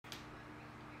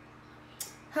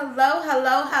Hello,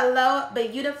 hello, hello,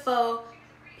 beautiful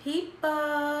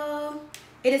people.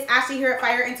 It is Ashley here at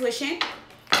Fire Intuition.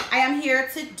 I am here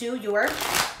to do your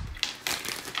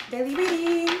daily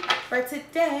reading for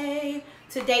today.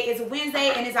 Today is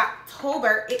Wednesday and it's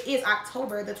October. It is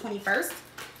October the 21st.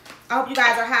 I hope you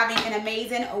guys are having an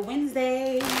amazing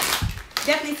Wednesday.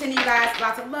 Definitely sending you guys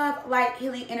lots of love, light,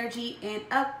 healing, energy, and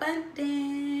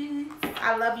abundance.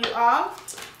 I love you all.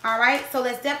 All right, so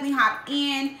let's definitely hop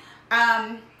in.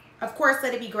 Of course,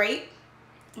 let it be great.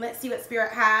 Let's see what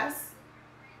Spirit has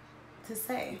to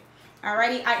say.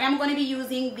 Alrighty, I am going to be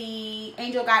using the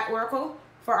Angel Guide Oracle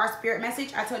for our Spirit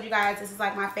message. I told you guys this is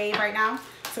like my fave right now.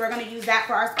 So we're going to use that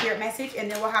for our Spirit message,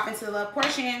 and then we'll hop into the love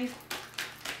portion.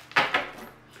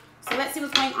 So let's see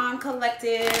what's going on,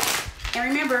 collective.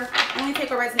 And remember, only pick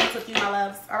what resonates with you, my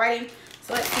loves. Alrighty,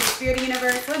 so let's see, Spirit of the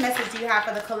Universe, what message do you have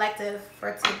for the collective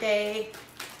for today,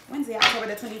 Wednesday, October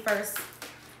the 21st?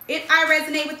 If I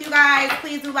resonate with you guys,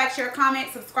 please do like, share,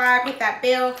 comment, subscribe, hit that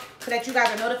bell so that you guys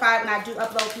are notified when I do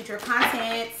upload future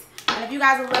content. And if you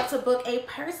guys would love to book a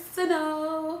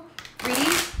personal reading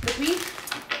with me,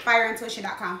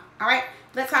 fireintuition.com. All right,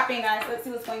 let's hop in, guys. Let's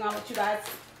see what's going on with you guys.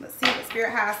 Let's see what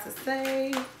Spirit has to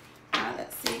say.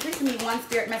 Let's see. Please give me one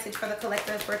Spirit message for the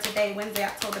collective for today, Wednesday,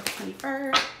 October the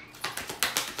 21st.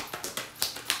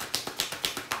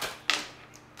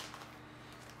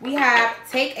 We have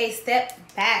take a step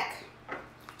back.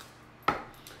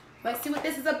 Let's see what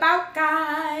this is about,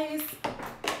 guys.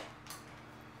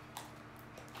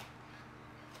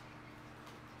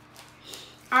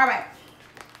 All right.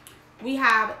 We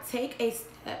have take a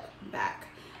step back.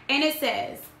 And it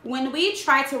says, when we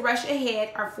try to rush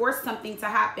ahead or force something to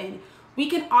happen, we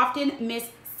can often miss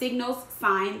signals,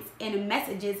 signs, and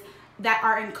messages that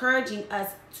are encouraging us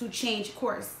to change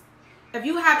course. If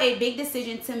you have a big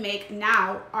decision to make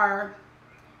now or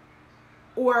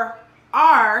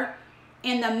are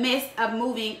in the midst of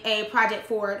moving a project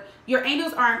forward, your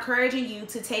angels are encouraging you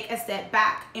to take a step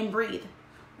back and breathe.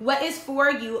 What is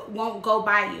for you won't go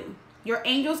by you. Your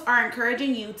angels are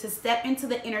encouraging you to step into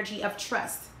the energy of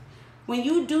trust. When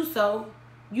you do so,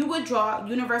 you will draw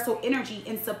universal energy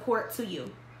and support to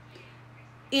you.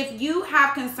 If you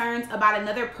have concerns about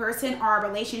another person or a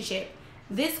relationship,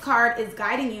 this card is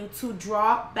guiding you to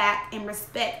draw back and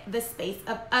respect the space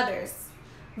of others.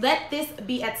 Let this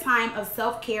be a time of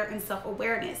self-care and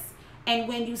self-awareness. And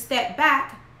when you step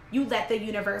back, you let the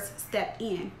universe step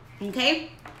in.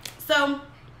 Okay? So,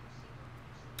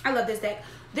 I love this deck.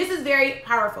 This is very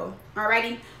powerful.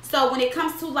 Alrighty? So, when it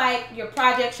comes to like your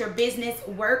projects, your business,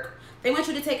 work, they want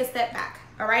you to take a step back.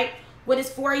 Alright? What is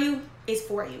for you is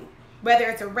for you. Whether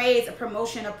it's a raise, a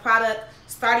promotion, a product,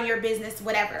 starting your business,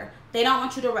 whatever. They don't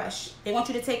want you to rush. They want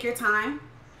you to take your time.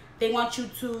 They want you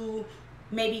to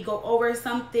maybe go over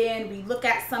something, relook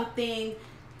at something.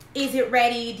 Is it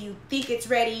ready? Do you think it's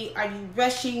ready? Are you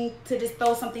rushing to just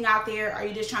throw something out there? Are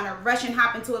you just trying to rush and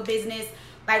hop into a business?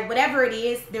 Like whatever it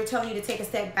is, they're telling you to take a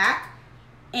step back.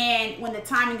 And when the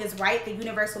timing is right, the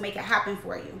universe will make it happen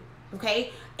for you.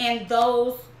 Okay? And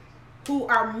those who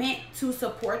are meant to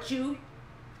support you,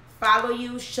 follow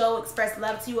you, show, express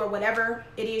love to you, or whatever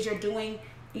it is you're doing,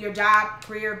 your job,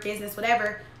 career, business,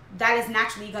 whatever, that is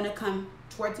naturally going to come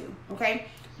towards you. Okay?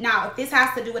 Now, if this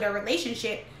has to do with a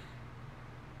relationship,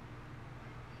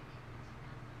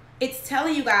 it's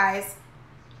telling you guys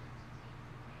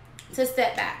to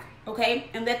step back, okay,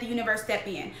 and let the universe step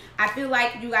in. I feel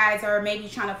like you guys are maybe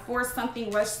trying to force something,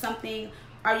 rush something,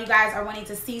 or you guys are wanting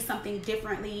to see something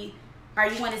differently, or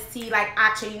you want to see like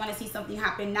action, you want to see something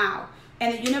happen now.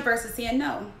 And the universe is saying,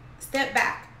 no, step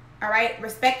back, all right?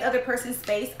 Respect the other person's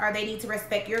space, or they need to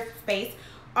respect your space,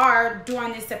 or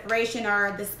during this separation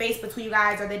or the space between you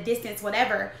guys or the distance,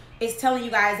 whatever, it's telling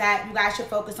you guys that you guys should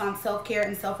focus on self-care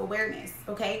and self-awareness,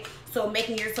 okay? So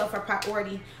making yourself a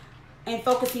priority and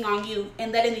focusing on you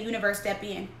and letting the universe step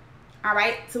in, all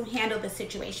right, to handle the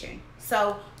situation.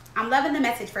 So I'm loving the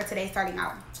message for today starting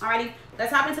out. Alrighty,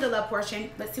 let's hop into the love portion.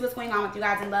 Let's see what's going on with you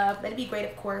guys in love. Let it be great,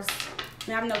 of course.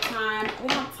 We have no time. We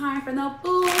don't have time for no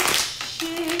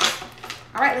bullshit.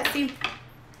 All right, let's see.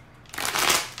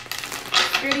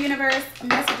 Spirit of the Universe,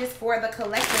 messages for the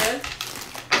collective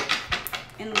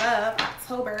in love,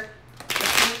 October the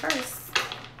 21st.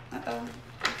 Uh-oh.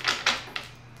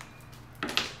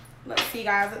 Let's see,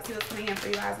 guys. Let's see what's coming in for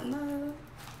you guys in love.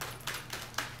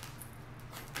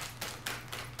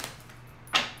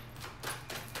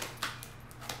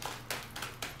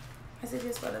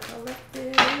 Messages for the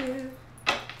collective.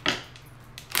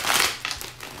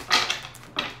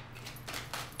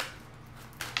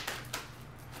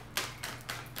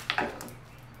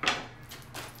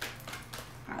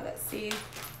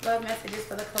 Love messages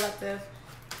for the collective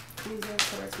Queen of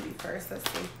Swords to me first.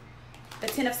 Let's see. The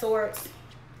Ten of Swords.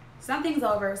 Something's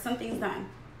over. Something's done.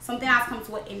 Something has come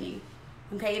to an ending.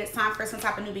 Okay, it's time for some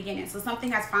type of new beginning. So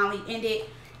something has finally ended.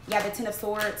 You have the Ten of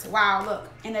Swords. Wow, look.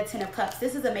 And the Ten of Cups.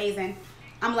 This is amazing.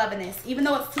 I'm loving this. Even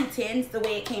though it's two tens, the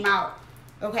way it came out.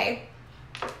 Okay.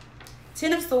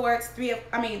 Ten of Swords,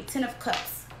 Ten of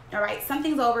Cups. All right.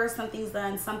 Something's over. Something's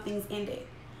done. Something's ended.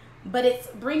 But it's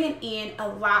bringing in a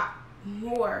lot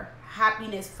more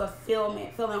happiness,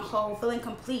 fulfillment, feeling whole, feeling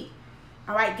complete.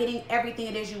 All right, getting everything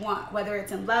it is you want, whether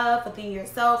it's in love, within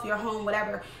yourself, your home,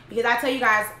 whatever. Because I tell you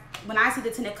guys, when I see the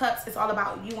Ten of Cups, it's all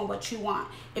about you and what you want.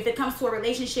 If it comes to a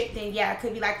relationship, then yeah, it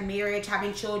could be like marriage,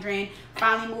 having children,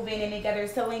 finally moving in together,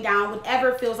 settling down,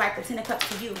 whatever feels like the Ten of Cups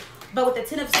to you. But with the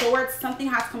Ten of Swords, something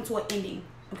has come to an ending.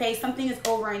 Okay, something is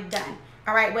over and done.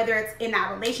 All right, whether it's in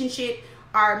that relationship,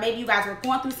 or maybe you guys were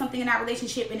going through something in that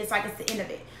relationship and it's like it's the end of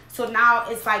it. So now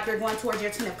it's like you're going towards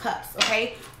your Ten of Cups,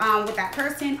 okay? With that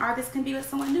person, or this can be with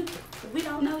someone new. We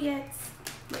don't know yet,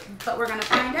 but we're going to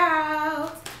find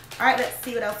out. All right, let's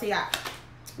see what else we got.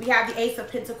 We have the Ace of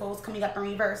Pentacles coming up in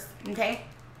reverse, okay?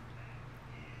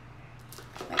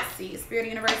 Let's see. Spirit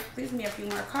Universe, please give me a few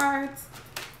more cards.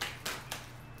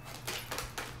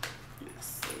 Let's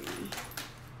see.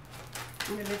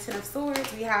 Under the Ten of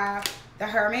Swords, we have the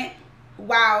Hermit.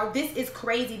 Wow, this is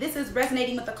crazy. This is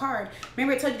resonating with the card.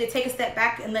 Remember I told you to take a step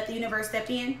back and let the universe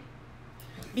step in?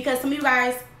 Because some of you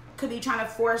guys could be trying to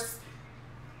force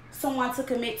someone to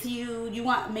commit to you. You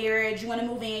want marriage, you want to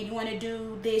move in, you want to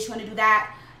do this, you want to do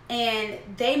that. And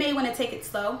they may want to take it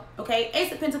slow, okay?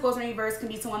 Ace of Pentacles in reverse can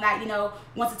be someone that, you know,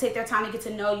 wants to take their time to get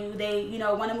to know you. They, you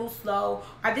know, want to move slow.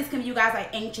 Or this can be you guys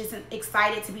like anxious and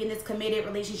excited to be in this committed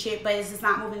relationship, but it's just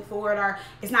not moving forward or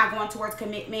it's not going towards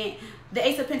commitment. The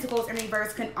Ace of Pentacles in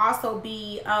reverse can also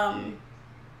be, I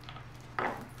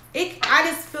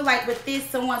just feel like with this,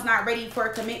 someone's not ready for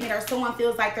a commitment, or someone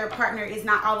feels like their partner is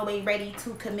not all the way ready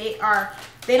to commit, or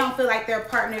they don't feel like their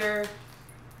partner,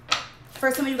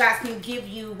 for some of you guys, can give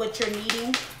you what you're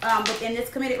needing within this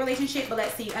committed relationship. But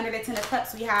let's see, under the Ten of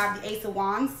Cups, we have the Ace of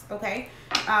Wands, okay?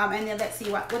 And then let's see,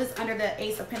 what is under the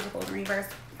Ace of Pentacles in reverse?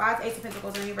 Why is Ace of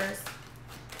Pentacles in reverse?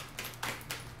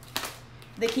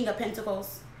 The King of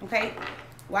Pentacles, okay?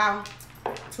 Wow,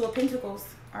 Two of Pentacles,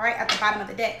 all right, at the bottom of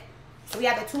the deck. So we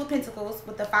have the Two of Pentacles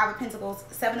with the Five of Pentacles,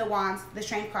 Seven of Wands, the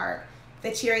Strength card,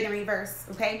 the Chariot in reverse,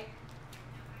 okay?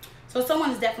 So someone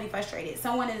is definitely frustrated.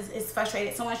 Someone is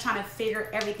frustrated. Someone's trying to figure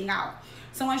everything out.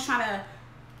 Someone's trying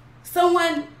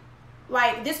to,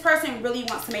 like, this person really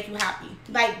wants to make you happy.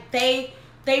 Like, they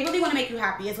really want to make you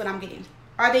happy is what I'm getting.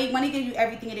 Or they want to give you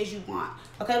everything it is you want.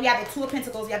 Okay, we have the Two of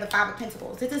Pentacles. We have the Five of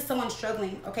Pentacles. This is someone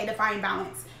struggling, okay, to find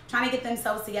balance. Trying to get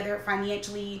themselves together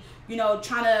financially. You know,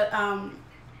 trying to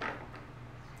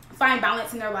find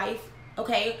balance in their life,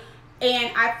 okay?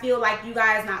 And I feel like you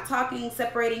guys not talking,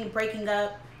 separating, breaking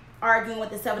up, arguing with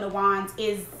the Seven of Wands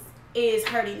is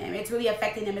hurting them. It's really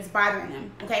affecting them. It's bothering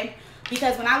them, okay?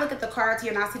 Because when I look at the cards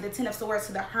here and I see the Ten of Swords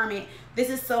to the Hermit, this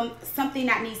is something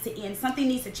that needs to end. Something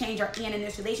needs to change or end in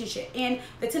this relationship. And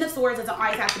the Ten of Swords doesn't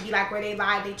always have to be like where they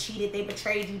lied, they cheated, they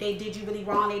betrayed you, they did you really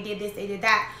wrong, they did this, they did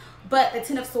that. But the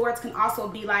Ten of Swords can also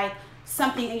be like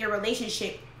something in your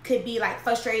relationship could be like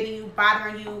frustrating you,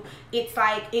 bothering you. It's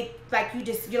like you're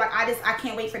like, I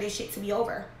can't wait for this shit to be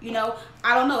over. You know,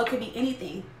 I don't know, it could be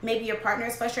anything. Maybe your partner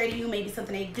is frustrating you, maybe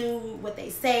something they do, what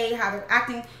they say, how they're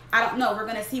acting. I don't know. We're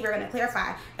gonna see, we're gonna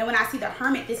clarify. And when I see the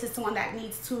Hermit, this is someone that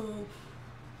needs to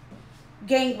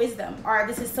gain wisdom, or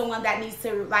this is someone that needs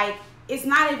to, like, it's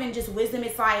not even just wisdom,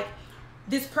 it's like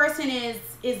this person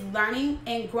is learning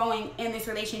and growing in this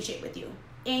relationship with you.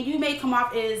 And you may come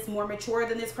off as more mature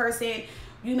than this person.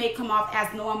 You may come off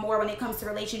as knowing more when it comes to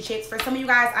relationships. For some of you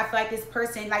guys, I feel like this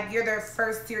person, like, you're their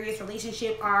first serious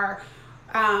relationship, or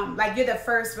like you're the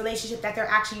first relationship that they're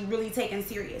actually really taking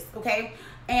serious, okay?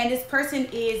 And this person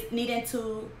is needing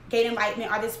to gain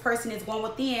enlightenment, or this person is going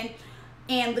within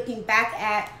and looking back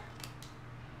at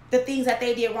the things that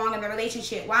they did wrong in the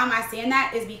relationship. Why am I saying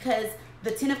that? Is because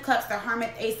the Ten of Cups, the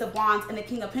Hermit, Ace of Wands, and the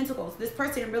King of Pentacles. This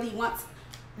person really wants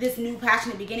this new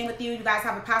passionate beginning with you. You guys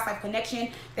have a past life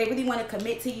connection. They really want to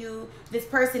commit to you. This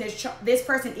person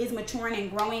is maturing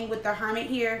and growing with the Hermit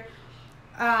here.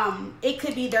 It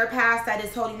could be their past that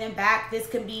is holding them back. This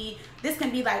can be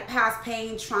like past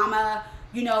pain, trauma,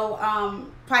 you know,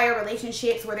 prior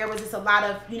relationships where there was just a lot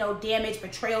of, you know, damage,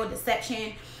 betrayal,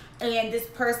 deception. and this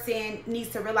person needs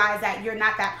to realize that you're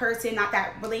not that person, not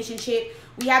that relationship.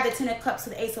 We have the 10 of Cups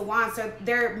to the Ace of Wands, so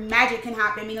their magic can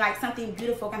happen. I mean, like something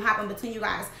beautiful can happen between you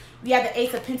guys. We have the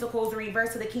Ace of Pentacles in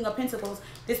reverse to the King of Pentacles.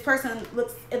 This person it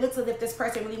looks as if this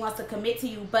person really wants to commit to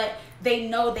you, but they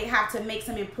know they have to make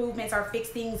some improvements or fix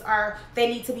things, or they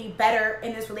need to be better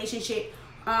in this relationship,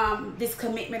 this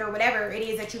commitment or whatever it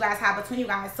is that you guys have between you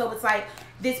guys. So it's like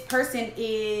this person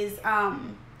is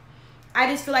I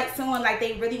just feel like someone, like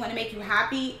they really want to make you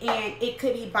happy, and it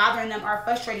could be bothering them or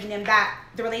frustrating them that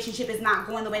the relationship is not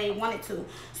going the way they want it to.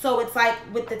 So it's like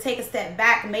with the take a step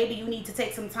back, maybe you need to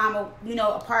take some time, you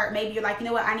know, apart. Maybe you're like, you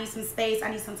know what, I need some space,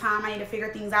 I need some time, I need to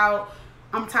figure things out.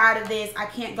 I'm tired of this. I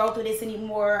can't go through this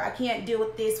anymore. I can't deal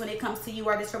with this when it comes to you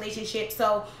or this relationship.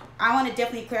 So I want to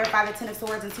definitely clarify the 10 of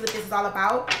Swords and see what this is all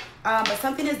about. But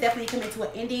something is definitely coming to an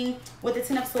ending with the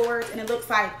 10 of Swords. And it looks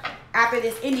like after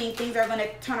this ending, things are going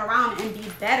to turn around and be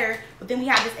better. But then we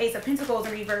have this Ace of Pentacles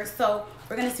in reverse. So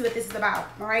we're going to see what this is about.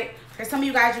 All right. For some of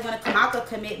you guys, you're going to come out the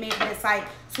commitment. But it's like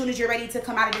as soon as you're ready to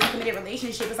come out of this committed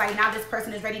relationship, it's like now this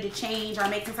person is ready to change or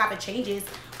make some type of changes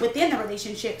within the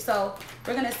relationship. So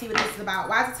we're going to see what this is about.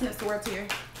 Why is the 10 of Swords here?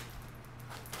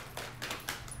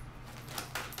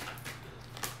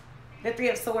 The 3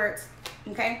 of Swords.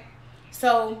 Okay.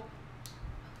 So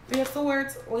 3 of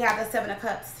Swords, we have the 7 of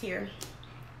Cups here.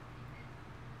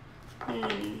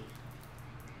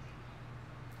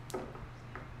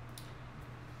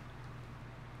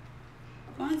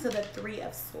 Going to the 3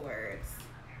 of Swords.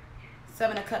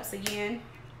 7 of Cups again.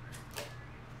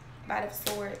 Knight of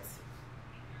Swords.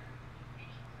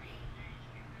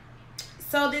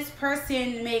 So this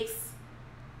person makes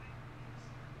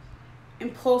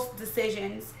impulse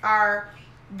decisions, or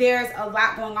there's a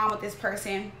lot going on with this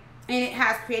person, and it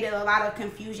has created a lot of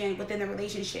confusion within the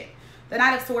relationship. The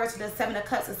Knight of Swords to the 7 of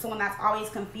Cups is someone that's always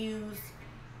confused.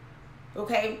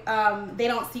 Okay, they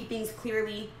don't see things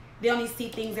clearly. They only see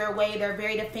things their way. They're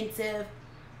very defensive.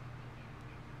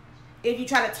 If you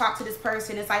try to talk to this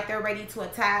person, it's like they're ready to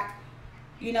attack.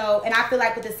 You know, and I feel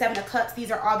like with the 7 of Cups,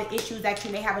 these are all the issues that you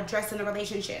may have addressed in the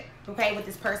relationship, okay, with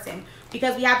this person.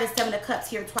 Because we have this 7 of Cups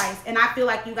here twice. And I feel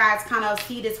like you guys kind of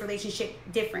see this relationship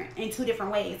different, in 2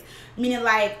 different ways. Meaning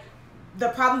like the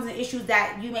problems and issues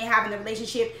that you may have in the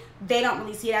relationship, they don't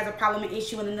really see it as a problem and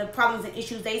issue. And then the problems and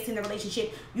issues they see in the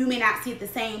relationship, you may not see it the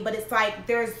same. But it's like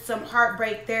there's some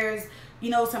heartbreak, there's, you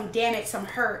know, some damage, some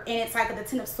hurt. And it's like the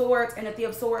 10 of Swords and the 3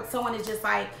 of Swords, someone is just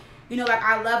like, you know, like,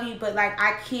 I love you, but like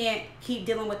I can't keep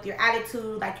dealing with your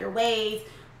attitude, like your ways,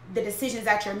 the decisions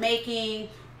that you're making,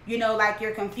 you know, like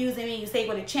you're confusing me. You say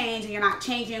you're going to change and you're not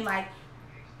changing. Like,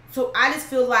 so I just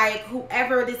feel like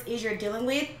whoever this is you're dealing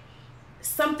with,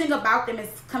 something about them is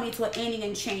coming to an ending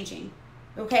and changing.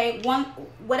 Okay,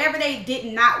 whatever they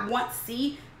did not want to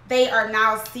see, they are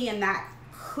now seeing that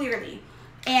clearly.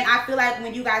 And I feel like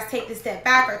when you guys take this step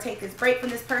back or take this break from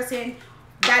this person,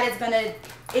 that is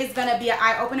gonna be an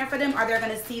eye-opener for them, or they're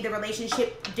gonna see the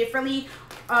relationship differently,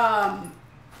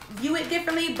 view it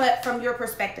differently, but from your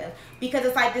perspective. Because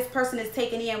it's like this person is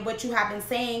taking in what you have been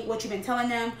saying, what you've been telling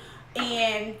them.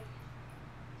 And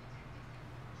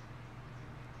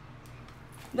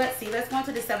let's see, let's go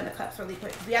into the 7 of Cups really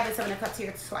quick. We have the 7 of Cups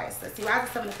here twice. Let's see, why is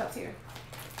the 7 of Cups here?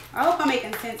 I hope I'm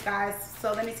making sense, guys.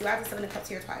 So let me see, why is the 7 of Cups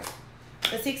here twice?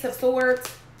 The 6 of Swords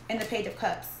and the Page of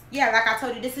Cups. Yeah, like I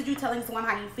told you, this is you telling someone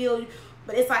how you feel.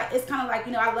 But it's like, it's kind of like,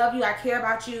 you know, I love you, I care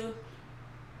about you,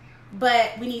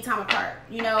 but we need time apart.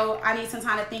 You know, I need some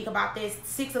time to think about this.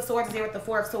 6 of Swords is here with the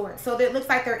 4 of Swords. So it looks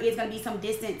like there is going to be some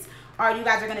distance, or you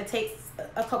guys are going to take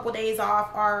a couple days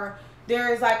off, or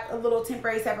there's like a little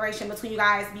temporary separation between you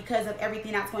guys because of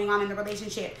everything that's going on in the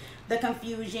relationship. The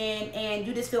confusion, and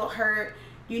you just feel hurt,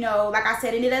 you know, like I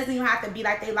said. And it doesn't even have to be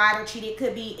like they lied or cheated.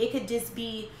 It could just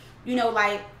be, you know,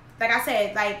 like I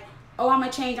said, like, oh, I'm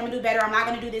going to change, I'm going to do better, I'm not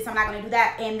going to do this, I'm not going to do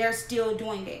that. And they're still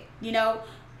doing it, you know.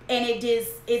 And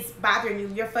it's bothering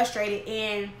you. You're frustrated.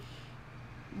 And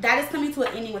that is coming to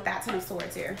an ending with that 10 of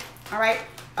Swords here. All right.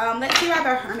 Let's see why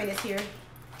the Hermit is here.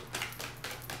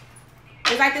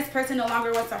 It's like this person no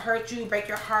longer wants to hurt you, break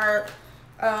your heart.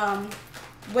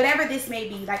 Whatever this may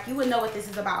be, like you would know what this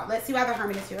is about. Let's see why the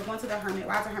Hermit is here. We're going to the Hermit.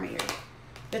 Why is the Hermit here?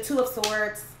 The 2 of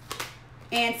Swords.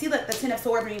 And see, look, the 10 of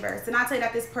Swords reversed. And I'll tell you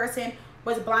that this person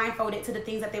was blindfolded to the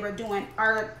things that they were doing,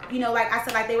 or, you know, like I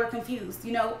said, like they were confused,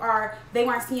 you know, or they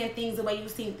weren't seeing things the way you've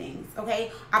seen things.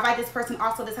 Okay, I feel like this person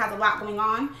also just has a lot going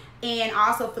on, and I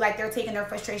also feel like they're taking their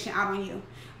frustration out on you.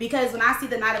 Because when I see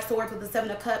the Knight of Swords with the 7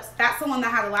 of Cups, that's someone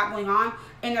that has a lot going on,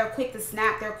 and they're quick to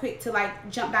snap, they're quick to like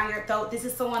jump down your throat. This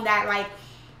is someone that, like,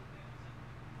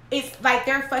 it's like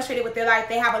they're frustrated with their life,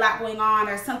 they have a lot going on,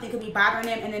 or something could be bothering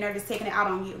them, and then they're just taking it out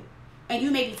on you. and you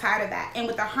may be tired of that. And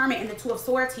with the Hermit and the Two of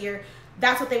Swords here,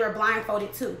 that's what they were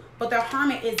blindfolded to. But the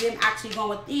Hermit is them actually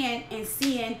going within and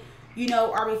seeing, you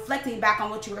know, or reflecting back on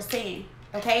what you were saying,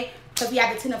 okay? Because we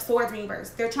have the Ten of Swords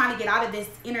reverse. They're trying to get out of this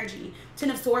energy. Ten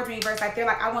of Swords reverse, like they're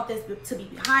like, I want this to be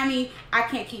behind me. I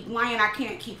can't keep lying. I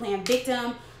can't keep playing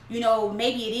victim. You know,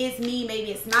 maybe it is me.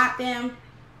 Maybe it's not them.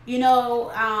 You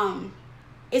know,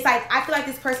 it's like, I feel like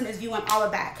this person is viewing all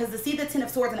of that. Because to see the Ten of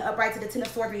Swords and the upright to the Ten of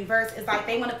Swords reverse is like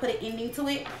they want to put an ending to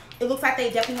it. It looks like they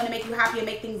definitely want to make you happy and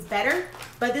make things better.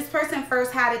 But this person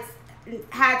first had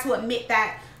to admit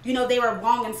that, you know, they were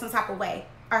wrong in some type of way.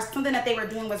 Or something that they were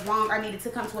doing was wrong or needed to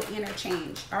come to an inner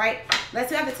change. All right? Let's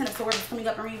see how the Ten of Swords is coming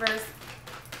up in reverse.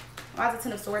 Why is the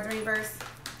Ten of Swords in reverse?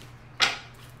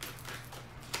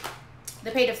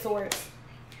 The Page of Swords.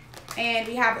 And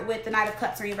we have it with the Knight of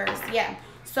Cups in reverse. Yeah.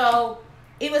 So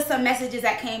it was some messages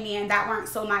that came in that weren't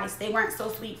so nice. They weren't so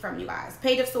sweet from you guys.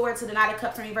 Page of Swords to the Knight of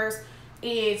Cups in reverse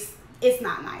it's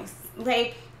not nice.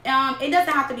 Okay? It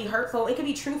doesn't have to be hurtful. It can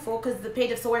be truthful because the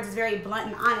Page of Swords is very blunt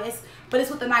and honest. But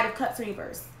it's with the Knight of Cups in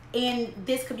reverse. And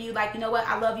this could be like, you know what?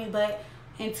 I love you, but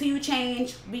until you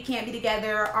change, we can't be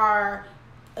together. Or,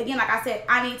 again, like I said,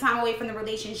 I need time away from the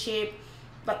relationship.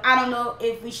 But I don't know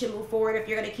if we should move forward if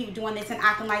you're going to keep doing this and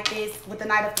acting like this with the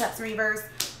Knight of Cups in reverse.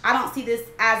 I don't see this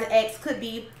as an ex. Could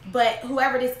be. But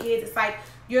whoever this is, it's like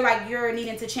you're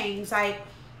needing to change. Like,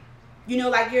 you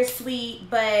know, like you're sweet,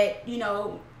 but, you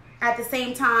know, at the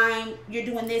same time, you're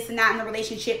doing this and that in the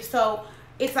relationship. So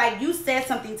it's like you said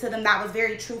something to them that was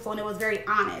very truthful and it was very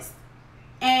honest.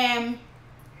 And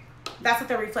that's what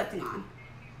they're reflecting on.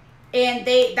 And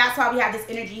that's why we have this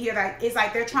energy here. Like, it's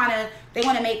like they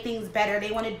want to make things better.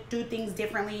 They want to do things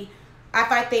differently. I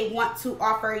feel like they want to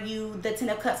offer you the Ten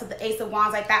of Cups with the Ace of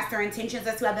Wands. Like, that's their intentions.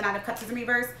 That's who have the Knight of Cups in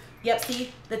reverse. Yep,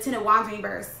 see? The Ten of Wands in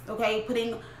reverse. Okay?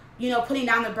 Putting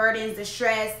down the burdens, the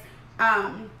stress.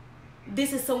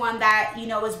 This is someone that, you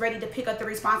know, is ready to pick up the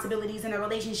responsibilities in a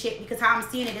relationship, because how I'm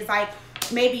seeing it is like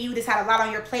maybe you just had a lot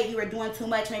on your plate. You were doing too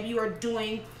much. Maybe you were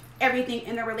doing everything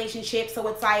in the relationship. So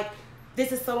it's like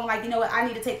this is someone like, you know what, I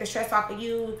need to take the stress off of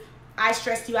you. I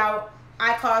stressed you out.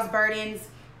 I caused burdens.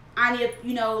 I need,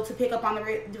 you know, to pick up on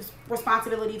the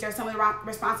responsibilities, or some of the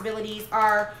responsibilities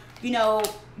are, you know,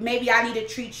 maybe I need to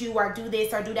treat you or do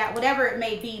this or do that, whatever it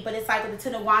may be. But it's like with the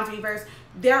Ten of Wands reverse,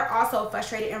 they're also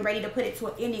frustrated and ready to put it to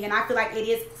an ending. And I feel like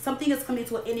something is coming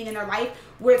to an ending in their life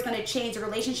where it's going to change the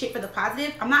relationship for the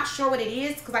positive. I'm not sure what it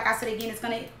is, because like I said again, it's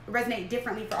going to resonate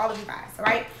differently for all of you guys. All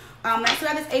right. Next we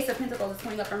have this Ace of Pentacles is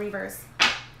coming up in reverse.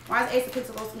 Why is Ace of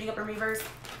Pentacles coming up in reverse?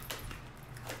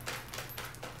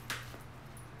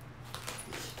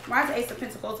 Why is the Ace of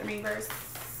Pentacles in reverse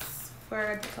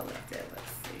for the collective?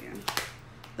 Let's see.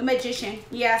 The Magician.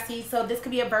 Yeah, see, so this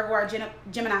could be a Virgo or a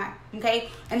Gemini, okay?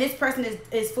 And this person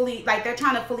is fully, like, they're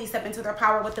trying to fully step into their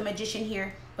power with the Magician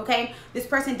here, okay? This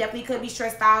person definitely could be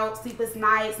stressed out, sleepless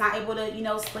nights, not able to, you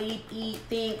know, sleep, eat,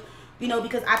 think, you know,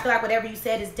 because I feel like whatever you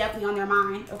said is definitely on their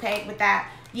mind, okay, with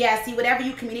that. Yeah, see, whatever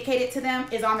you communicated to them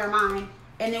is on their mind.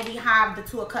 And then we have the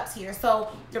Two of Cups here. So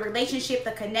the relationship,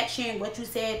 the connection, what you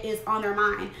said is on their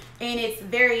mind. And it's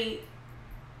very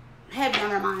heavy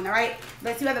on their mind, all right?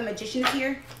 Let's see why the Magician is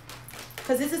here.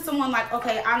 Because this is someone like,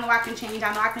 okay, I know I can change.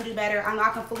 I know I can do better. I know I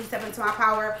can fully step into my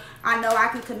power. I know I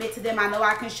can commit to them. I know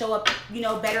I can show up, you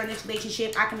know, better in this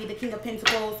relationship. I can be the King of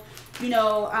Pentacles. You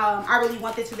know, I really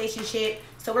want this relationship.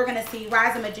 So we're going to see, why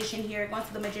is the Magician here? Going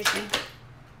to the Magician.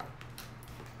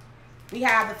 We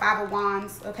have the Five of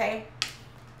Wands, okay?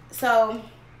 So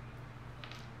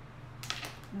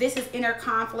this is inner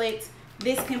conflict.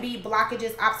 This can be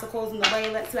blockages, obstacles in the way.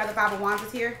 Let's see how the Five of Wands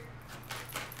is here.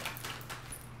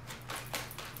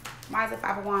 Why is the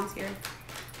Five of Wands here?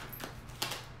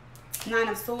 Nine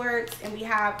of Swords, and we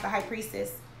have the High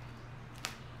Priestess.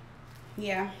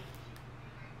 Yeah.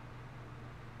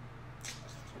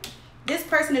 This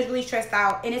person is really stressed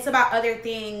out, and it's about other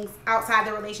things outside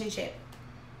the relationship.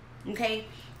 Okay?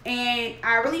 And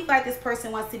I really feel like this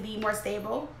person wants to be more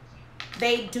stable.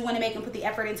 They do want to make and put the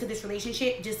effort into this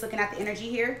relationship, just looking at the energy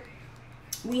here.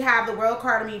 We have the World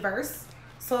card in reverse.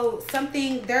 So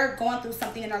they're going through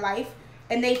something in their life,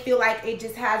 and they feel like it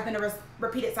just has been a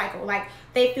repeated cycle. Like,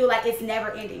 they feel like it's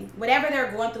never ending. Whatever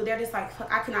they're going through, they're just like,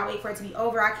 I cannot wait for it to be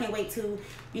over. I can't wait to,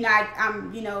 you know,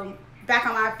 I'm, you know, back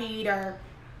on my feet, or,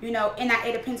 you know, in that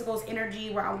Eight of Pentacles energy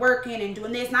where I'm working and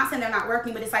doing this. Not saying they're not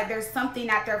working, but it's like there's something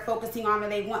that they're focusing on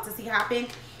and they want to see happen.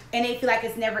 And they feel like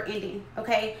it's never ending,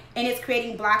 okay? And it's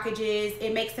creating blockages.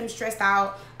 It makes them stressed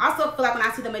out. I also feel like when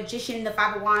I see the Magician, the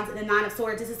Five of Wands, and the Nine of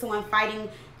Swords, this is someone fighting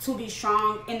to be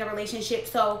strong in the relationship.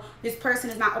 So this person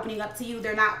is not opening up to you.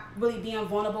 They're not really being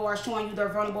vulnerable or showing you their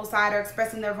vulnerable side or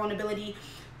expressing their vulnerability.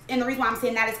 And the reason why I'm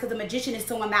saying that is because the magician is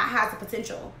someone that has the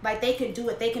potential. Like, they can do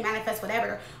it. They can manifest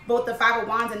whatever. Both the Five of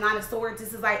Wands and Nine of Swords,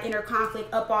 this is like inner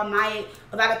conflict, up all night,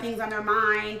 a lot of things on their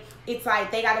mind. It's like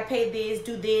they got to pay this,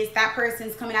 do this. That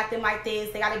person's coming at them like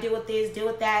this. They got to deal with this, deal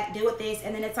with that, deal with this.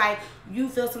 And then it's like you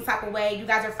feel some type of way. You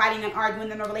guys are fighting and arguing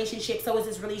in a relationship. So it's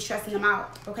just really stressing them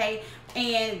out. Okay.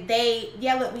 And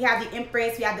look, we have the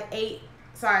Empress. We have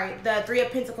the Three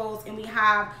of Pentacles. And we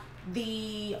have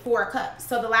the Four of Cups.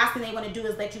 So the last thing they want to do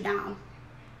is let you down.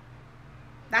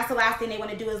 That's the last thing they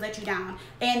want to do is let you down.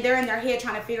 And they're in their head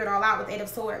trying to figure it all out with Eight of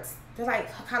Swords. They're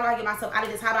like, how do I get myself out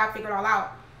of this? How do I figure it all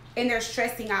out? And they're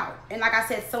stressing out. And like I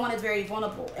said, someone is very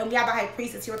vulnerable. And we have the High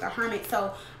Priestess here with the Hermit.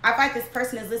 So I feel like this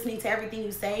person is listening to everything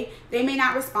you say. They may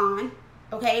not respond,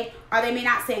 okay? Or they may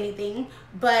not say anything.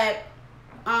 But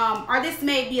or this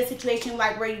may be a situation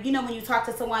like where, you know, when you talk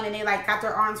to someone and they like got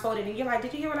their arms folded and you're like,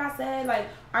 did you hear what I said? Like,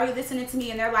 are you listening to me?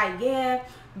 And they're like, yeah.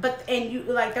 And you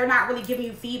like, they're not really giving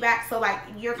you feedback. So like,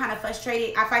 you're kind of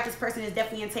frustrated. I feel like this person is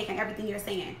definitely taking everything you're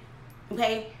saying.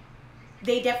 Okay.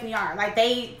 They definitely are. Like,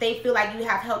 they feel like you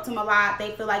have helped them a lot.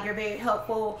 They feel like you're very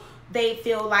helpful. They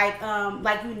feel like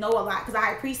you know a lot. Because the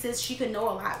High Priestess, she could know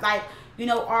a lot. Like, you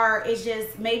know, or it's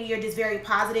just, maybe you're just very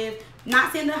positive.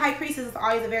 Not saying the High Priestess is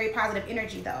always a very positive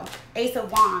energy, though. Ace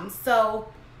of Wands.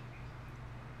 So,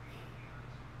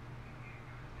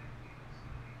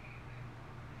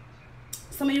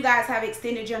 some of you guys have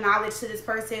extended your knowledge to this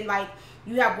person. Like,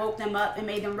 you have woke them up and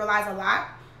made them realize a lot.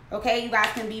 Okay, you guys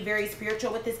can be very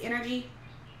spiritual with this energy.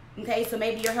 Okay, so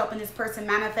maybe you're helping this person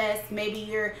manifest. Maybe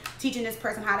you're teaching this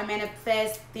person how to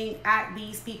manifest, think, act,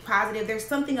 be, speak positive. There's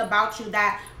something about you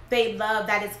that they love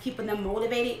that is keeping them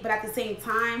motivated. But at the same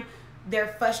time,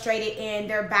 they're frustrated and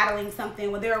they're battling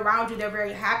something. When they're around you, they're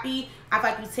very happy. I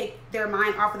feel like you take their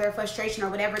mind off of their frustration or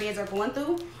whatever it is they're going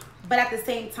through. But at the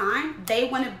same time, they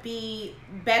want to be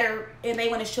better and they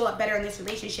want to show up better in this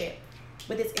relationship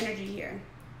with this energy here.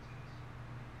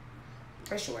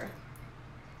 For sure.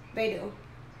 They do.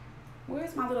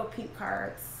 Where's my little pink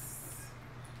cards?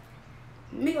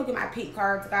 Let me go get my pink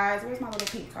cards, guys. Where's my little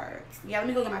pink cards? Yeah, let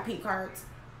me go get my pink cards.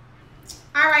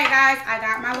 Alright, guys. I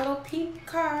got my little pink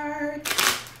cards.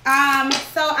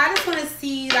 So I just want to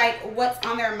see, like, what's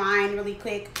on their mind really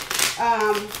quick.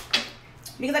 Because,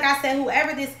 like I said,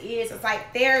 whoever this is, it's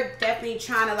like they're definitely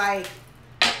trying to, like,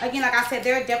 again, like I said,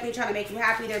 they're definitely trying to make you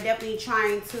happy. They're definitely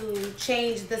trying to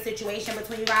change the situation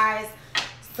between you guys.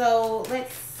 So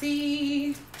let's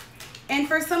see. And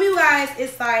for some of you guys,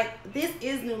 it's like, this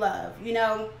is new love, you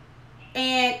know.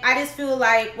 And I just feel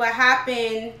like what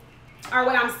happened, or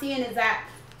what I'm seeing, is that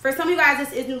for some of you guys,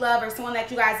 this is new love, or someone that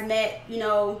you guys met, you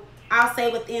know, I'll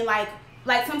say within like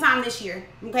sometime this year,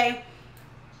 okay?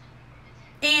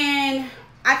 And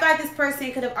I feel like this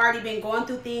person could have already been going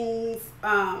through things.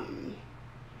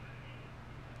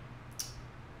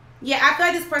 Yeah, I feel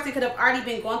like this person could have already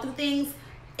been going through things,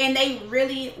 and they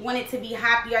really wanted to be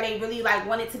happy, or they really like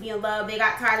wanted to be in love. They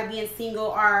got tired of being single,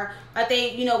 or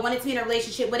they, you know, wanted to be in a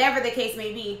relationship, whatever the case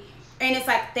may be. And it's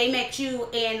like they met you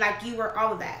and like you were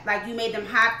all of that. Like, you made them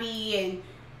happy, and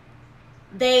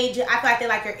I feel like they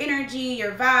like your energy,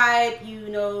 your vibe, you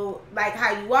know, like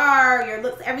how you are, your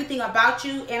looks, everything about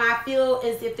you. And I feel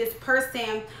as if this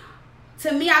person,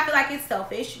 to me, I feel like it's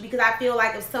selfish, because I feel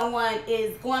like if someone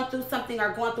is going through something or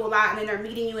going through a lot, and then they're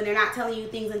meeting you and they're not telling you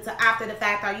things until after the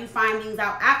fact, or you find things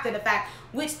out after the fact,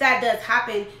 which that does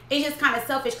happen, it's just kind of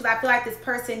selfish, because I feel like this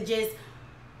person just,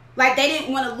 like, they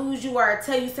didn't want to lose you or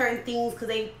tell you certain things because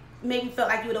they maybe felt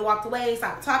like you would have walked away,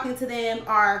 stopped talking to them,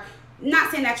 or not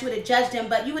saying that you would have judged them,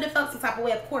 but you would have felt some type of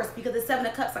way, of course, because the Seven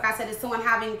of Cups, like I said, is someone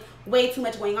having way too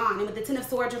much going on. And with the Ten of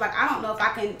Swords, you're like, I don't know if I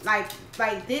can,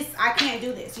 like this, I can't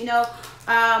do this, you know?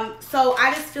 So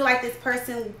I just feel like this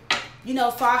person, you know,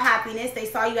 saw happiness. They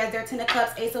saw you as their Ten of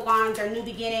Cups, Ace of Wands, their new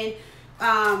beginning.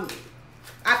 I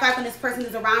feel like when this person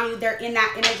is around you, they're in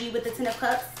that energy with the Ten of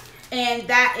Cups. And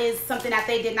that is something that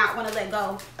they did not want to let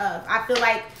go of. I feel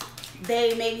like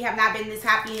they maybe have not been this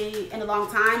happy in a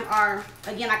long time, or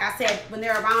again, like I said, when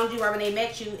they're around you or when they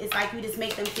met you, it's like you just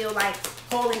make them feel like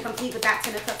whole and complete with that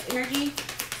Ten of Cups energy.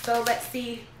 So let's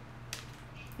see.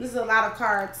 This is a lot of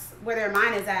cards where their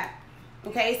mind is at.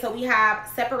 Okay, so we have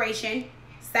separation,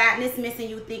 sadness, missing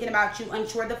you, thinking about you,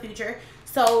 unsure of the future.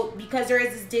 So because there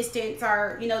is this distance,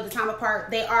 or, you know, the time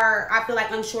apart, they are, I feel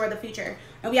like, unsure of the future.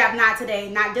 And we have not today,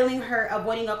 not dealing with her,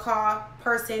 avoiding a call,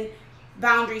 person,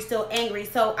 boundary, still angry.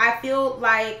 So I feel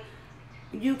like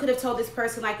you could have told this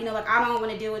person, like, you know, like, I don't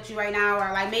want to deal with you right now,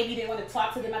 or like maybe you didn't want to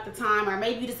talk to them at the time, or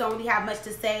maybe you just don't really have much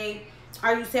to say,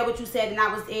 or you said what you said and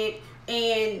that was it,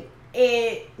 and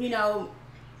it, you know,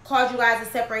 caused you guys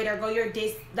to separate or go your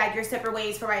separate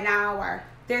ways for right now, or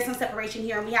there's some separation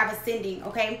here, and we have ascending,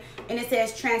 okay? And it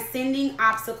says transcending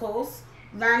obstacles,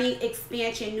 learning,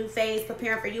 expansion, new phase,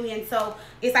 preparing for union. So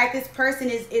it's like this person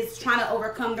is trying to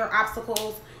overcome their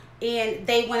obstacles, and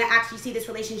they want to actually see this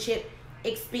relationship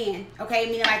expand, okay?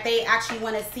 Meaning like they actually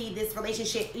want to see this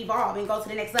relationship evolve and go to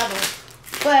the next level.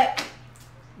 But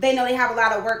they know they have a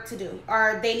lot of work to do,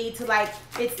 or they need to, like,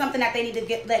 it's something that they need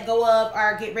to let go of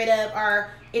or get rid of, or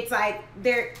it's like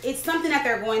it's something that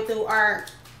they're going through, or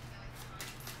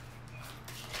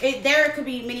there could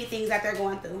be many things that they're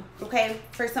going through, okay,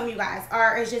 for some of you guys.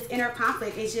 Or it's just inner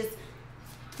conflict. It's just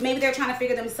maybe they're trying to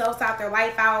figure themselves out, their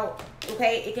life out,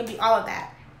 okay? It can be all of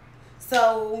that.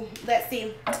 So let's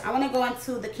see. I want to go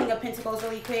into the King of Pentacles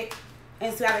really quick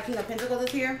and see how the King of Pentacles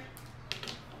is here.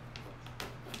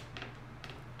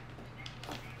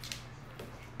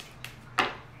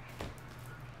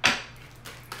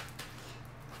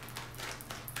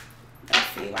 Let's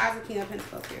see. Why is the King of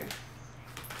Pentacles here?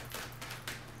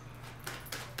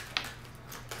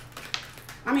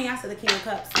 I mean, I said the King of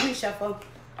Cups. Let me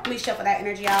shuffle that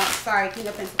energy out. Sorry, King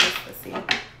of Pentacles. Let's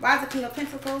see. Why is the King of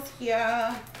Pentacles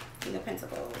here? King of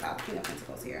Pentacles. Without the King of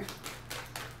Pentacles here.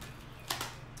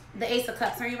 The Ace of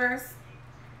Cups in reverse.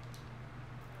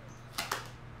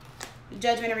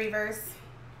 Judgment in reverse.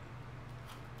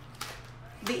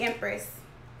 The Empress.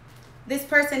 This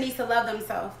person needs to love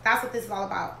themselves. That's what this is all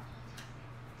about.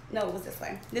 No, it was this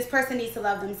way. This person needs to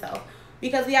love themselves.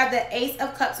 Because we have the Ace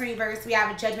of Cups in reverse. We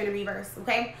have a Judgment in reverse,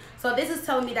 okay? So this is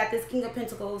telling me that this King of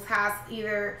Pentacles has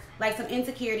either, like, some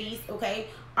insecurities, okay?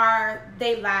 Or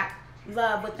they lack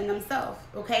love within themselves,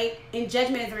 okay? And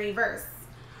Judgment is in reverse.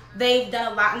 They've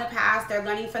done a lot in the past. They're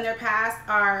learning from their past.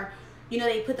 Or, you know,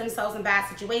 they put themselves in bad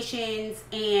situations.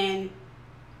 And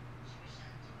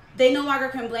they no longer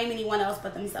can blame anyone else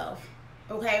but themselves.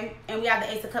 Okay, and we have the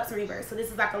Ace of Cups in reverse. So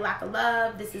this is like a lack of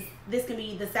love. This can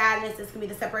be the sadness. This can be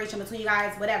the separation between you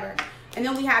guys, whatever. And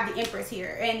then we have the Empress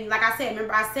here. And like I said,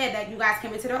 remember I said that you guys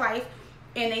came into their life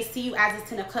and they see you as this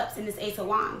Ten of Cups and this Ace of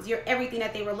Wands. You're everything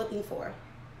that they were looking for.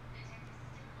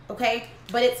 Okay,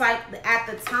 but it's like at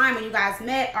the time when you guys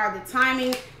met, or the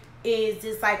timing is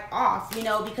just like off, you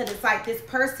know, because it's like this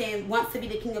person wants to be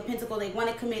the King of Pentacles. They want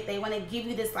to commit. They want to give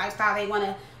you this lifestyle. They want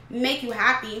to make you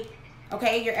happy.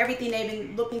 Okay, you're everything they've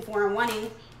been looking for and wanting,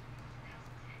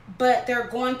 but they're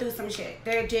going through some shit.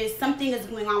 They're just, something is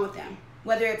going on with them,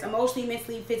 whether it's emotionally,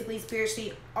 mentally, physically,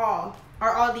 spiritually, all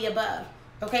the above.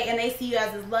 Okay, and they see you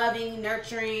as this loving,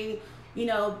 nurturing, you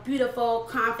know, beautiful,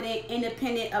 confident,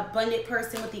 independent, abundant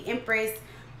person with the Empress.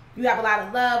 You have a lot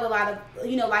of love, a lot of,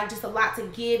 you know, like just a lot to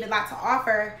give, a lot to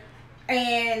offer,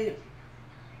 and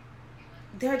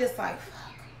they're just like,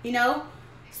 fuck, you know.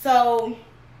 So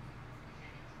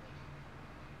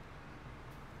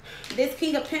this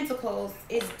King of Pentacles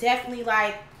is definitely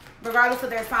like, regardless of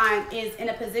their sign, is in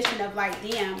a position of like,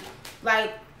 damn,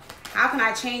 like, how can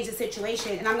I change the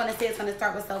situation? And I'm going to say it's going to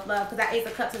start with self-love, because that Ace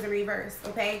of Cups is in reverse,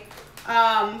 okay?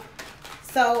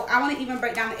 So I want to even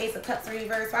break down the Ace of Cups in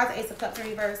reverse. Why is the Ace of Cups in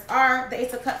reverse? Or the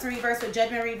Ace of Cups in reverse with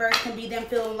Judgment in reverse can be them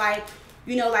feeling like,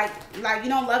 you know, like you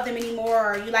don't love them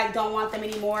anymore, or you like don't want them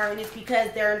anymore, and it's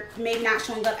because they're maybe not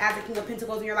showing up as the King of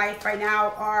Pentacles in your life right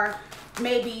now, or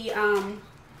maybe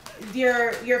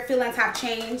your feelings have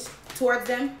changed towards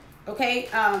them, okay,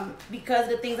 because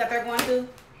of the things that they're going through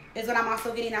is what I'm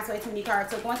also getting. That's way too many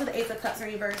cards. So going to the Ace of Cups in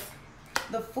reverse,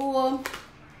 the Fool,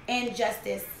 and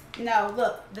Justice. No,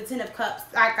 look, the Ten of Cups.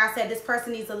 Like I said, this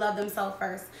person needs to love themselves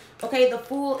first, okay? The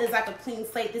Fool is like a clean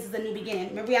slate. This is a new beginning.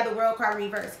 Remember, we have the World card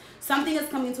in reverse. Something is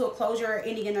coming to a closure or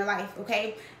ending in their life,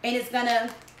 okay, and it's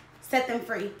gonna set them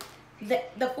free.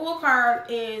 The Fool card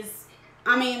is,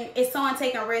 I mean, it's someone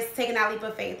taking a risk, taking that leap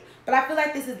of faith. But I feel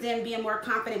like this is them being more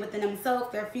confident within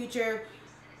themselves, their future,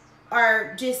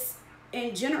 or just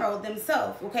in general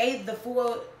themselves, okay? The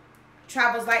Fool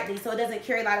travels lightly, so it doesn't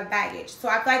carry a lot of baggage. So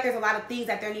I feel like there's a lot of things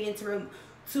that they're needing to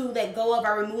let go of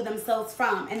or remove themselves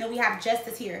from. And then we have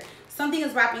Justice here. Something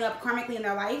is wrapping up karmically in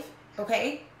their life,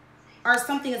 okay? Or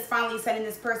something is finally setting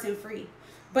this person free.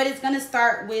 But it's going to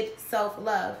start with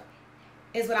self-love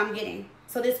is what I'm getting.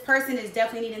 So this person is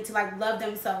definitely needing to like love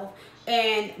themselves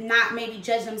and not maybe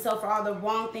judge themselves for all the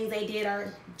wrong things they did,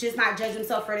 or just not judge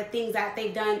themselves for the things that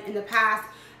they've done in the past,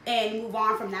 and move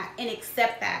on from that and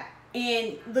accept that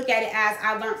and look at it as,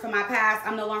 I learned from my past.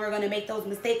 I'm no longer going to make those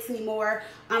mistakes anymore.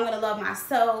 I'm going to love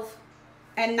myself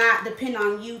and not depend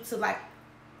on you to like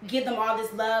give them all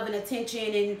this love and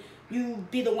attention, and you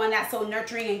be the one that's so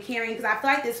nurturing and caring. Because I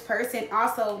feel like this person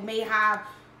also may have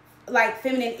like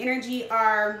feminine energy,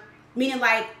 or meaning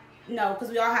like, no, because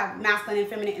we all have masculine and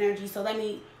feminine energy. So let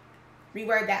me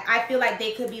reword that. I feel like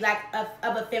they could be like of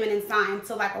a feminine sign.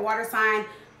 So like a water sign,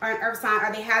 are an earth sign,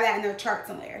 or they have that in their chart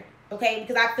somewhere. Okay,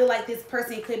 because I feel like this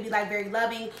person could be like very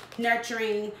loving,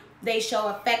 nurturing. They show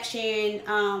affection.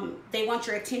 They want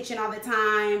your attention all the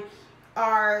time.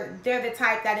 Or they're the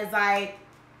type that is like,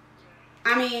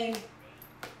 I mean,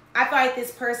 I feel like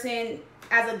this person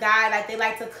as a guy, like they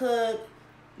like to cook.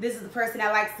 This is the person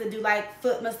that likes to do like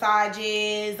foot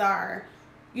massages, or,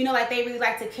 you know, like they really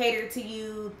like to cater to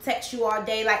you, text you all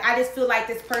day. Like I just feel like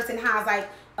this person has like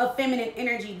a feminine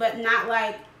energy, but not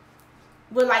like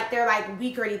we're like they're like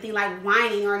weak or anything, like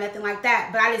whining or nothing like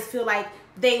that. But I just feel like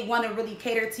they want to really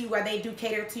cater to you, or they do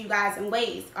cater to you guys in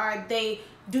ways, or they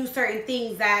do certain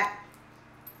things that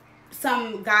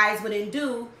some guys wouldn't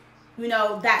do, you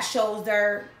know, that shows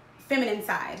their feminine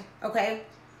side. Okay.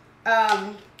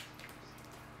 And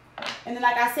then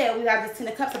like I said, we have the 10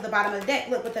 of Cups at the bottom of the deck.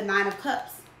 Look, with the 9 of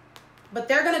Cups. But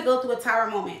they're going to go through a tower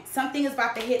moment. Something is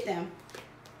about to hit them.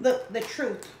 Look, the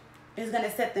truth is going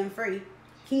to set them free.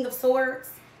 King of Swords,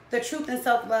 the truth and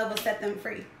self-love will set them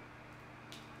free.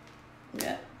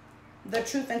 Yeah. The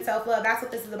truth and self-love, that's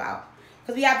what this is about.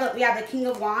 Because we have the King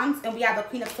of Wands and we have the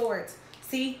Queen of Swords.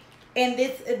 See? And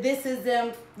this is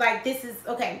them, like this is,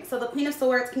 okay, so the Queen of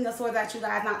Swords, King of Swords, that you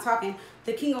guys not talking.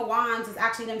 The King of Wands is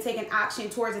actually them taking action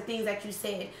towards the things that you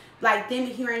said. Like them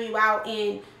hearing you out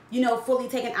and, you know, fully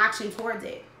taking action towards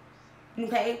it.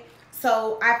 Okay?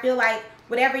 So I feel like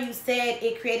whatever you said,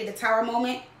 it created a tower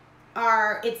moment.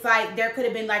 Or it's like there could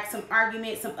have been like some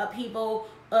argument, some upheaval,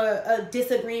 a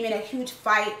disagreement, a huge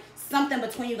fight, something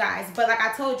between you guys. But like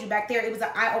I told you back there, it was an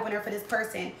eye-opener for this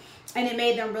person. And it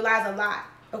made them realize a lot.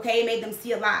 Okay? It made them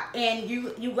see a lot. And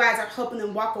you guys are helping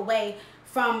them walk away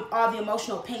from all the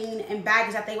emotional pain and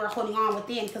baggage that they were holding on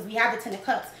within. Because we have the 10 of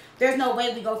Cups. There's no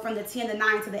way we go from the 10, the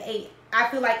 9 to the 8. I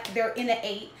feel like they're in the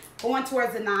 8, going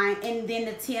towards the 9, and then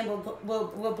the 10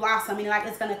 will blossom, and like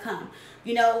it's gonna come,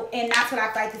 you know. And that's what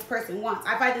I feel like this person wants.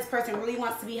 I feel like this person really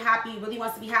wants to be happy, really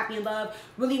wants to be happy in love,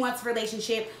 really wants a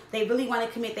relationship. They really want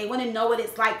to commit. They want to know what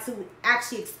it's like to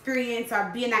actually experience or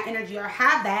be in that energy or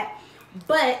have that,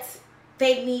 but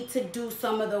they need to do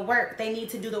some of the work. They need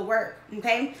to do the work,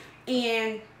 okay?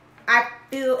 And I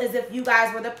feel as if you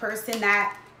guys were the person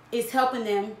that is helping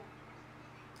them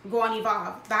go and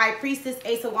evolve. The High Priestess,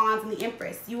 Ace of Wands, and the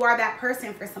Empress. You are that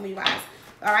person for some of you guys.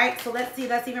 All right, so let's see.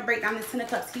 Let's even break down this 10 of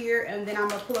Cups here, and then I'm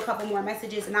going to pull a couple more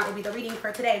messages, and that will be the reading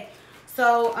for today.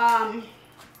 So,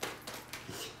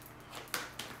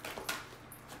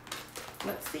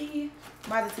 let's see.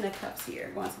 Why the 10 of Cups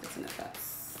here? Going to the 10 of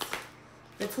Cups.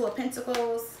 The 2 of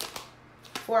Pentacles,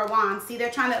 4 of Wands. See,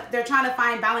 they're trying to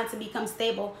find balance and become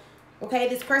stable. Okay,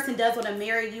 this person does want to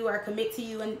marry you or commit to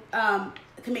you, and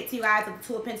commit to you guys with the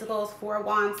 2 of Pentacles, 4 of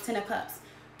Wands, 10 of Cups.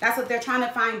 That's what they're trying to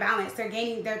find balance. They're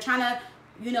trying to,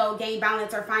 you know, gain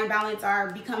balance or find balance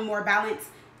or become more balanced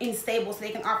and stable so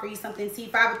they can offer you something. See,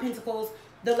 5 of Pentacles,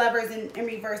 the Lovers in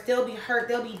reverse. They'll be hurt.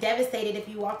 They'll be devastated if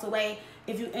you walked away,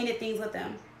 if you ended things with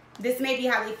them. This may be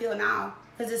how they feel now,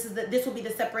 because this will be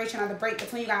the separation or the break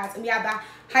between you guys. And we have the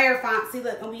Hierophant. See,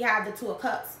 look, and we have the 2 of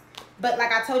Cups. But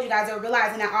like I told you guys, they're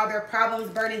realizing that all their problems,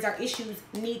 burdens, or issues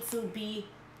need to be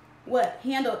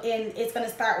handled, and it's going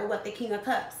to start with the King of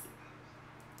Cups.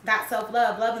 That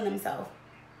self-love, loving themselves.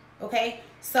 Okay?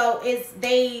 So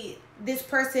this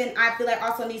person, I feel like,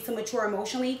 also needs to mature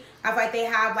emotionally. I feel like they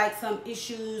have like some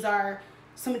issues or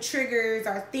some triggers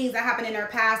or things that happened in their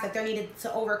past that they needed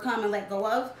to overcome and let go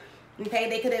of. Okay?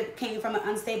 They could have came from an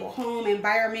unstable home,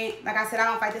 environment. Like I said, I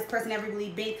don't feel like this person ever really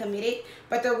been committed,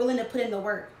 but they're willing to put in the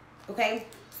work. Okay?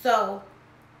 So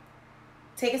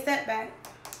take a step back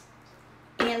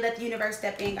and let the universe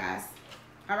step in, guys.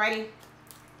 Alrighty?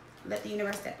 Let the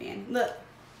universe step in. Look,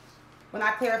 when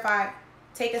I clarified,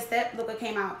 take a step, look what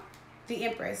came out. The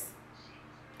Empress.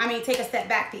 I mean, take a step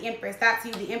back, the Empress. That's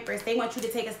you, the Empress. They want you to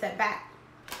take a step back.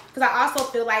 Because I also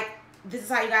feel like this is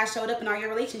how you guys showed up in all your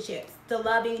relationships. The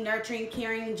loving, nurturing,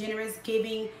 caring, generous,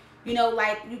 giving. You know,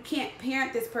 like, you can't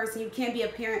parent this person. You can't be a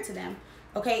parent to them.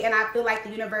 Okay? And I feel like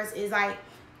the universe is like,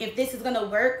 if this is going to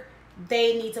work,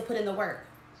 they need to put in the work.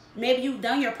 Maybe you've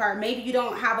done your part. Maybe you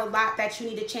don't have a lot that you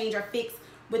need to change or fix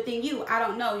within you. I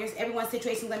don't know. Everyone's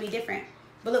situation is going to be different.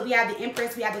 But look, we have the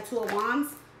Empress. We have the 2 of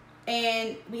Wands.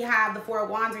 And we have the 4 of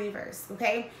Wands reverse.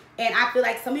 Okay? And I feel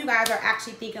like some of you guys are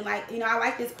actually thinking like, you know, I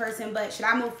like this person, but should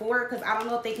I move forward? Because I don't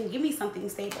know if they can give me something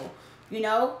stable. You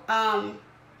know?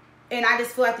 And I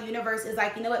just feel like the universe is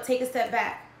like, you know what? Take a step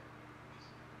back.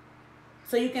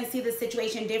 So you can see the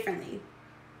situation differently.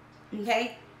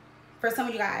 Okay? For some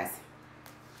of you guys.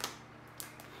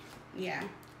 Yeah.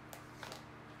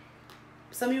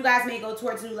 Some of you guys may go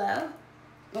towards new love.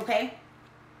 Okay?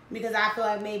 Because I feel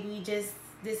like maybe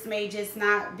this may just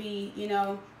not be, you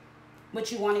know,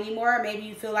 what you want anymore. Maybe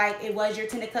you feel like it was your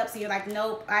 10 of cups and you're like,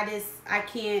 nope, I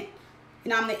can't, you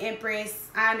know, I'm the empress.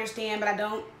 I understand, but I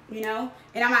don't, you know.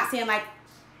 And I'm not saying like,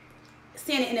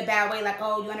 saying it in a bad way, like,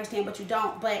 oh, you understand, but you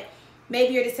don't. But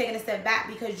maybe you're just taking a step back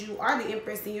because you are the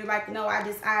empress and you're like, no,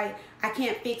 I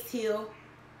can't fix, heal,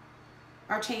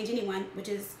 or change anyone, which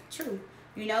is true,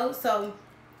 you know. So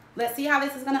let's see how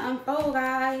this is going to unfold,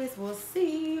 guys. We'll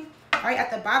see. All right,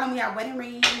 at the bottom, we have wedding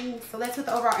rings. So let's see what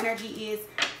the overall energy is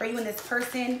for you and this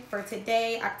person for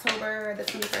today, October the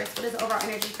 21st. What is the overall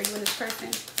energy for you and this person?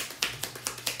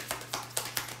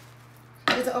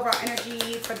 What is the overall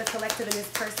energy for the collective and this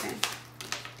person?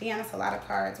 Damn, that's a lot of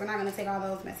cards. We're not going to take all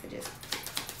those messages.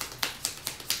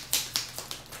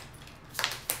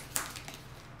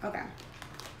 Okay.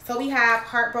 So we have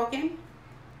heartbroken,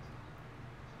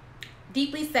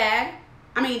 deeply sad.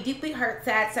 Deeply hurt,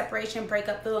 sad, separation,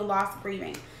 breakup, feeling lost,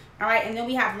 grieving. All right. And then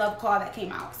we have love call that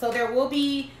came out. So there will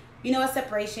be, you know, a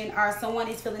separation, or someone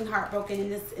is feeling heartbroken in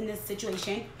this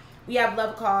situation. We have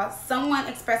love call. Someone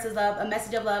expresses love, a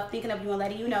message of love, thinking of you and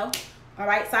letting you know. All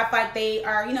right. So I feel like they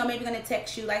are, you know, maybe going to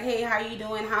text you like, hey, how are you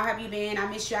doing? How have you been? I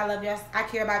miss you. I love you. I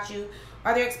care about you.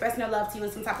 Or they're expressing their love to you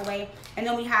in some type of way. And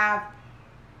then we have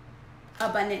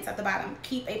abundance at the bottom.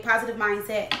 Keep a positive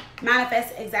mindset.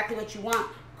 Manifest exactly what you want.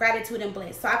 Gratitude and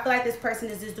bliss. So I feel like this person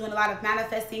is just doing a lot of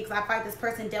manifesting, because I feel like this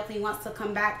person definitely wants to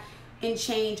come back and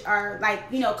change, or like,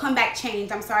 you know, come back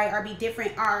changed, I'm sorry, or be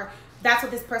different, or that's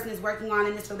what this person is working on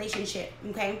in this relationship,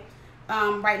 okay,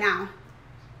 right now.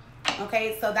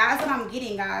 Okay, so that's what I'm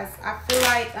getting, guys. I feel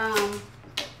like,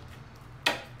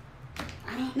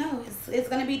 I don't know, it's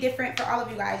going to be different for all of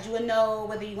you guys. You will know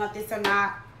whether you want this or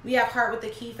not. We have heart with the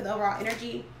key for the overall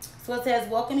energy. So it says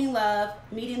welcoming love,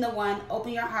 meeting the one,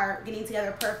 open your heart, getting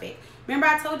together, perfect. Remember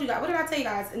I told you guys, what did I tell you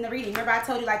guys in the reading? Remember I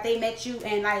told you like they met you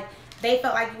and like they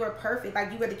felt like you were perfect,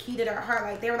 like you were the key to their heart.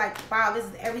 Like they were like, wow, this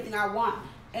is everything I want.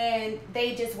 And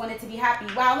they just wanted to be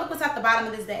happy. Wow, look what's at the bottom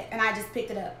of this deck. And I just picked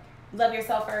it up. Love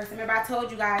yourself first. Remember I told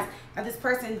you guys that this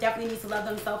person definitely needs to love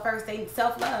themselves first. They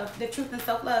self-love. The truth and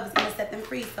self-love is going to set them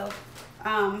free. So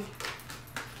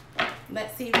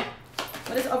let's see.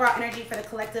 What is the overall energy for the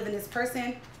collective in this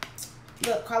person?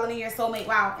 Look, calling in your soulmate.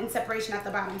 Wow, and separation at the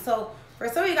bottom. So for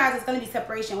some of you guys, it's going to be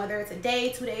separation, whether it's a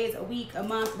day, 2 days, a week, a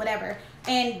month, whatever.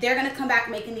 And they're going to come back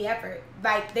making the effort.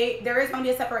 Like there is going to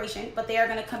be a separation, but they are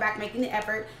going to come back making the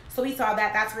effort. So we saw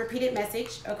that. That's a repeated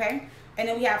message, okay? And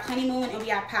then we have honeymoon and we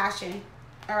have passion,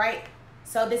 all right?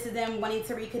 So this is them wanting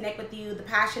to reconnect with you. The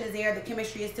passion is there. The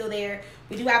chemistry is still there.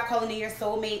 We do have calling in your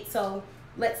soulmate. So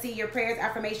let's see your prayers,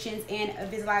 affirmations, and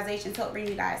visualizations help bring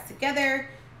you guys together.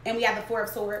 And we have the 4 of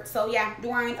Swords. So yeah,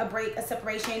 during a break, a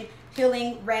separation,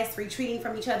 healing, rest, retreating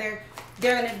from each other,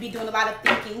 they're going to be doing a lot of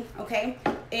thinking, okay?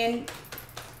 And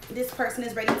this person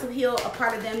is ready to heal a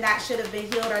part of them that should have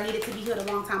been healed or needed to be healed a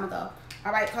long time ago.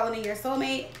 All right, calling in your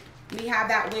soulmate. We have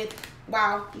that with,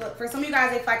 wow, look, for some of you guys,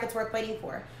 they feel like it's worth waiting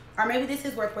for. Or maybe this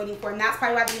is worth waiting for. And that's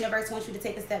probably why the universe wants you to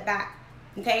take a step back,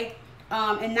 okay?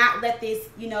 And not let this,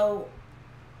 you know,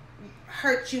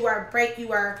 hurt you or break you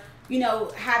or, you know,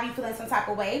 have you feeling some type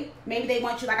of way. Maybe they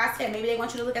want you, like I said, maybe they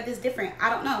want you to look at this different. I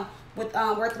don't know. With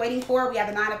worth waiting for, we have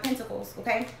the 9 of Pentacles,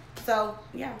 okay? So,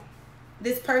 yeah.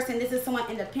 This person, this is someone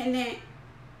independent.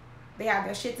 They have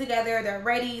their shit together. They're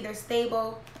ready. They're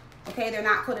stable, okay? They're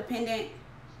not codependent.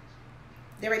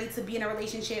 They're ready to be in a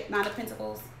relationship. 9 of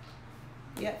Pentacles.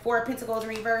 Yeah, 4 of Pentacles in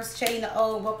reverse. Shedding the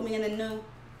old, welcoming in the new.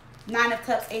 9 of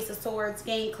Cups, Ace of Swords.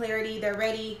 Gain clarity. They're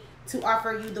ready to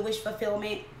offer you the wish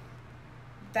fulfillment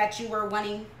that you were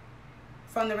wanting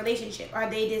from the relationship. Or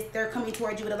they're coming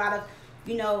towards you with a lot of,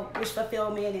 you know, wish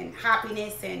fulfillment and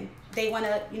happiness, and they want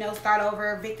to, you know, start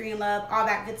over, victory in love, all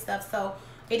that good stuff. So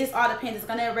it just all depends. It's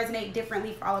going to resonate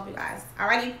differently for all of you guys.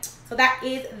 Alrighty, so that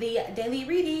is the daily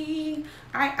reading.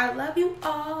 All right, I love you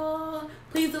all.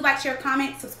 Please do like, share,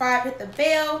 comment, subscribe, hit the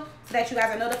bell so that you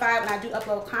guys are notified when I do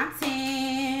upload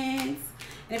content.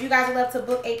 And if you guys would love to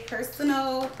book a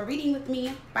personal reading with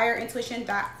me,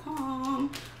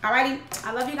 buyerintuition.com. Alrighty,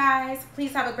 I love you guys.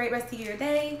 Please have a great rest of your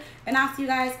day. And I'll see you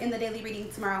guys in the daily reading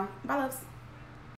tomorrow. Bye, loves.